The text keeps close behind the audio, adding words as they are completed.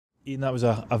Ian, that was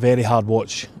a very hard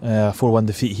watch, 4-1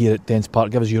 defeat here at Dens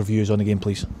Park. Give us your views on the game,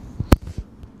 please.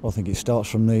 Well, I think it starts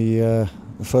from the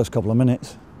first couple of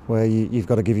minutes where you've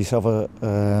got to give yourself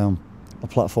a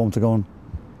platform to go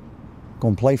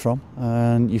and play from,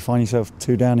 and you find yourself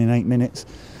 2 down in 8 minutes,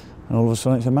 and all of a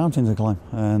sudden it's a mountain to climb.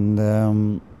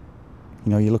 And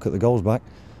you look at the goals back,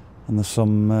 and there's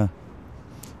some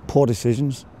poor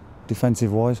decisions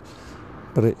defensive-wise,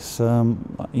 but it's you're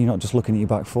not just looking at your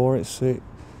back four.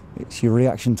 It's your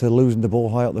reaction to losing the ball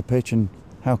high up the pitch, and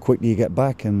how quickly you get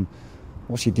back, and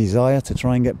what's your desire to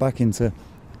try and get back into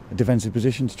a defensive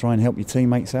position to try and help your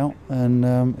teammates out. And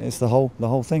it's the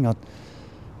whole thing. I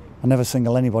never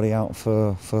single anybody out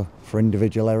for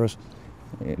individual errors.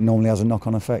 It normally has a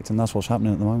knock-on effect, and that's what's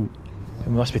happening at the moment. It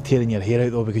must be tearing your hair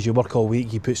out though, because you work all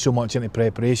week, you put so much into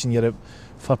preparation. You're at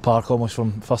Fir Park almost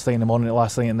from first thing in the morning to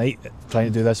last thing at night trying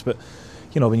to do this, but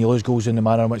when you lose goals in the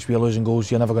manner in which we're losing goals,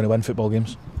 you're never going to win football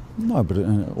games. No, but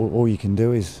all you can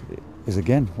do is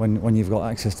again, when you've got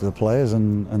access to the players,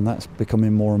 and that's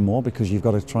becoming more and more, because you've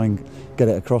got to try and get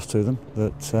it across to them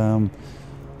that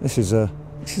this is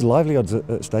livelihoods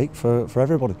at stake for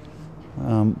everybody.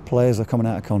 Players are coming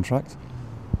out of contract.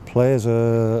 Players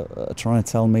are trying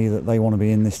to tell me that they want to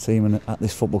be in this team and at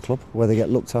this football club where they get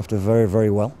looked after very, very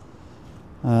well,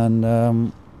 and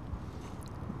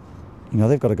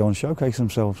they've got to go and showcase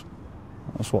themselves.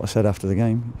 That's what I said after the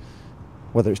game.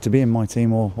 Whether it's to be in my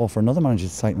team or for another manager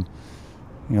to take them,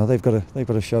 they've got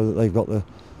to show that they've got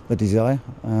the desire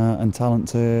and talent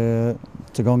to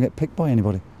go and get picked by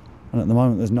anybody. And at the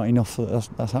moment, there's not enough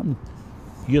that's happening.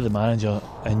 You're the manager,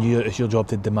 and it's your job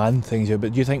to demand things.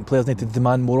 But do you think players need to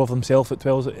demand more of themselves at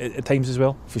times as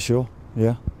well? For sure,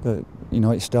 yeah.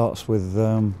 It starts with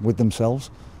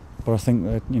themselves, but I think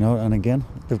that, and again,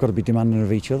 they've got to be demanding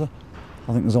of each other.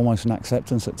 I think there's almost an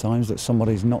acceptance at times that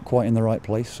somebody's not quite in the right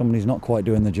place, somebody's not quite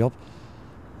doing the job,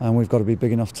 and we've got to be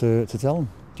big enough to tell them.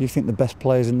 Do you think the best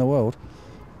players in the world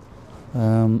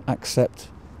accept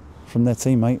from their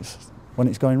teammates when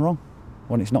it's going wrong,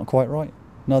 when it's not quite right?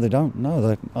 No, they don't.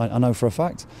 No, I know for a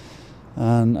fact,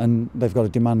 and they've got to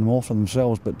demand more for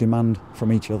themselves, but demand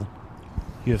from each other.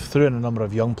 You've thrown in a number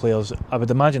of young players. I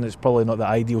would imagine it's probably not the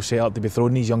ideal setup to be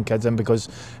throwing these young kids in, because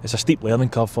it's a steep learning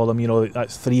curve for them.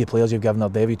 That's 3 players you've given their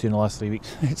debut to in the last 3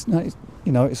 weeks. I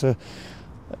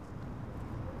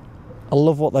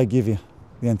love what they give you,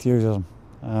 the enthusiasm.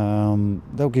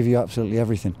 They'll give you absolutely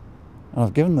everything. And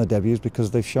I've given them their debuts because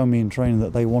they've shown me in training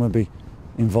that they want to be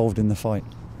involved in the fight.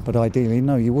 But ideally,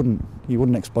 no, you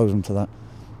wouldn't expose them to that.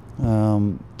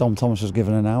 Dom Thomas was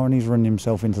given an hour and he's running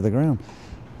himself into the ground.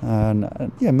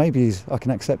 And maybe I can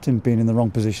accept him being in the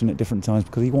wrong position at different times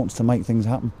because he wants to make things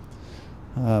happen.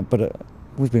 But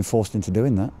we've been forced into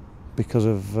doing that because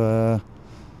of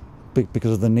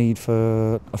the need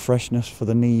for a freshness, for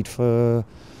the need for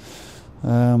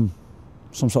some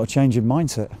sort of change in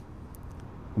mindset.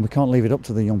 And we can't leave it up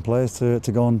to the young players to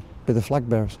go and be the flag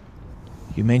bearers.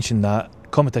 You mentioned that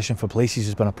competition for places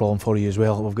has been a problem for you as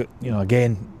well. We've got,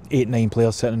 again, 8-9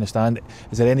 players sitting in the stand.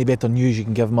 Is there any better news you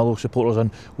can give Motherwell supporters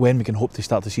on when we can hope to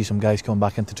start to see some guys coming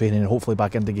back into training and hopefully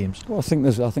back into games? Well, I think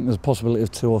there's a possibility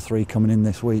of 2 or 3 coming in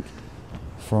this week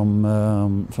from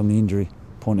the injury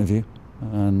point of view,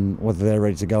 and whether they're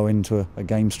ready to go into a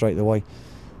game straight away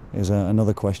is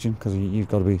another question, because you've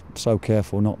got to be so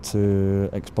careful not to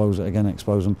expose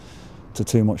them to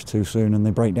too much too soon and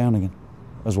they break down again,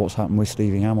 as what's happened with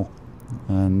Stevie Hamill.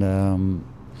 And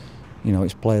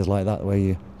it's players like that where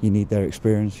you need their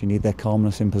experience, you need their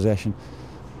calmness in possession,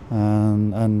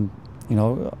 and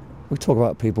we talk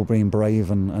about people being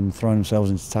brave and throwing themselves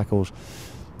into tackles.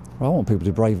 I want people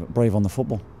to be brave on the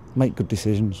football, make good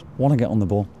decisions, want to get on the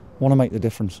ball, want to make the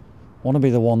difference, want to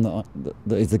be the one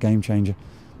that is the game changer.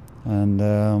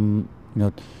 And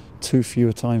too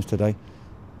few times today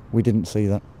we didn't see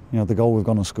that. The goal we've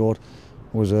gone and scored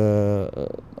was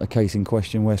a case in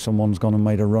question where someone's gone and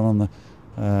made a run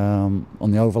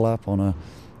on the overlap, on a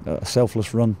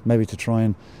selfless run, maybe to try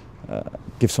and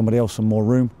give somebody else some more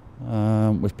room.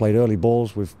 We've played early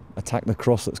balls, we've attacked the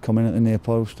cross that's come in at the near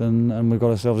post, and we've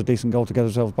got ourselves a decent goal to get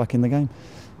ourselves back in the game.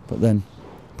 But then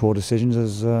poor decisions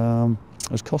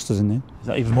has cost us in the end. Is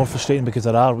that even more frustrating, because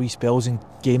there are wee spells in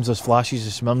games, there's flashes?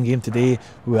 The Smyrna game today,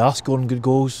 we are scoring good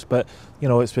goals, but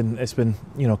it's been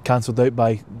cancelled out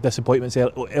by disappointments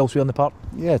elsewhere in the park.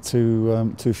 Yeah,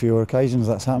 two fewer occasions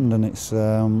that's happened, and it's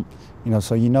so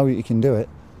you can do it,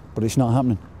 but it's not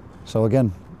happening. So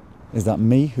again, is that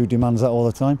me who demands that all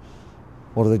the time,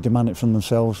 or do they demand it from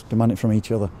themselves, demand it from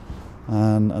each other?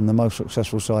 And the most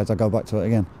successful sides, I go back to it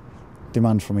again,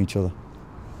 demand from each other.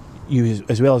 You,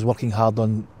 as well as working hard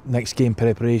on next game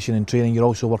preparation and training, you're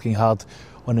also working hard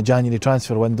on the January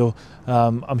transfer window.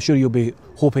 I'm sure you'll be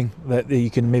hoping that you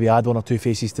can maybe add one or two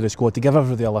faces to the squad to give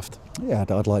everybody a lift. Yeah,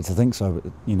 I'd like to think so.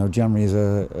 But, you know, January is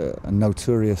a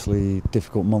notoriously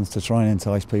difficult month to try and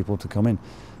entice people to come in,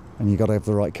 and you've got to have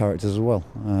the right characters as well.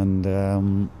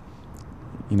 And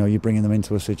you know, you're bringing them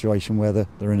into a situation where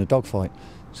they're in a dogfight.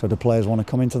 So the players want to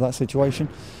come into that situation.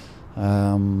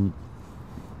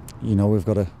 You know, we've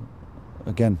got to,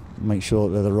 again, make sure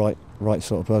that they're the right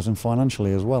sort of person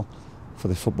financially as well for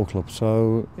this football club.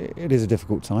 So it is a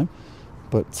difficult time,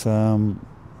 but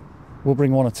we'll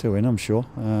bring one or two in, I'm sure.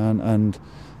 And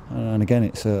again,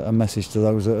 it's a message to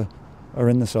those that are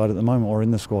in the side at the moment or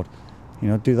in the squad. You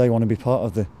know, do they want to be part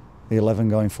of the 11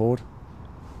 going forward,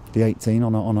 the 18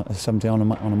 on a 17 on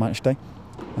a match day?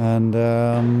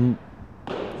 And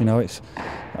you know,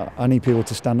 I need people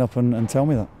to stand up and tell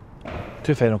me that.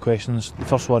 Two final questions. The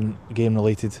first one, game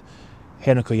related.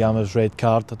 Henrik Oyama's red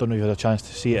card. I don't know if you had a chance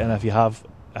to see it, and if you have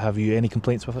you any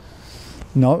complaints with it?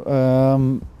 No,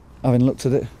 having looked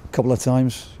at it a couple of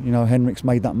times, you know, Henrik's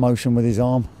made that motion with his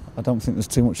arm. I don't think there's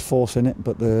too much force in it,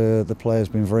 but the player's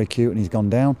been very cute and he's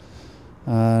gone down,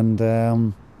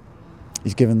 and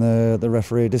he's given the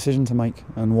referee a decision to make,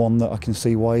 and one that I can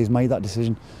see why he's made that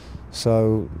decision.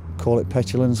 So call it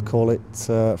petulance, call it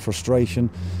frustration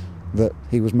that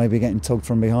he was maybe getting tugged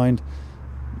from behind.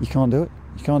 You can't do it.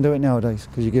 You can't do it nowadays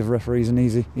because you give referees an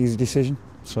easy decision.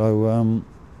 So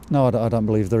no, I don't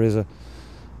believe there is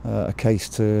a case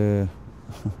for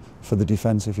the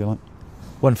defence, if you like.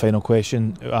 One final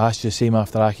question. I asked you the same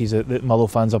after Aki's. The Motherwell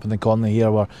fans up in the corner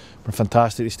here were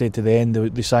fantastic. They stayed to the end.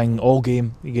 They sang all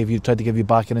game. They tried to give you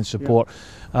backing and support.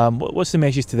 Yeah. What's the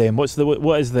message to them? What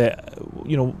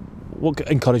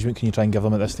encouragement can you try and give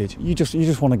them at this stage? You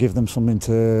just want to give them something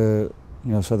to,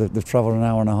 you know. So they've travelled an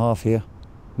hour and a half here,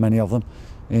 many of them,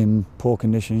 in poor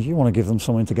conditions. You want to give them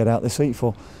something to get out their seat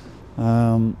for.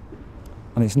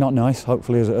 And it's not nice,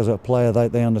 hopefully as a player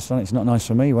they understand it's not nice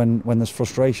for me when there's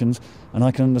frustrations, and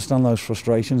I can understand those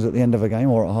frustrations at the end of a game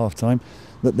or at half time,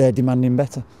 that they're demanding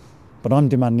better. But I'm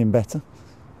demanding better,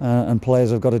 and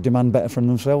players have got to demand better from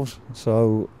themselves.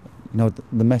 So, you know,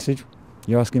 the message,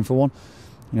 you're asking for one,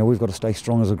 you know, we've got to stay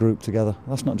strong as a group together.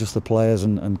 That's not just the players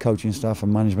and coaching staff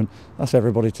and management, that's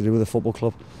everybody to do with the football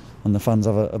club, and the fans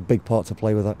have a big part to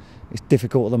play with that. It's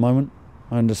difficult at the moment,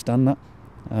 I understand that,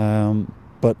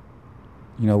 but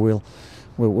you know, we'll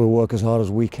work as hard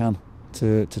as we can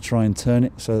to try and turn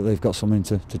it so that they've got something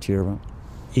to cheer about.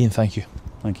 Ian, thank you.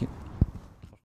 Thank you.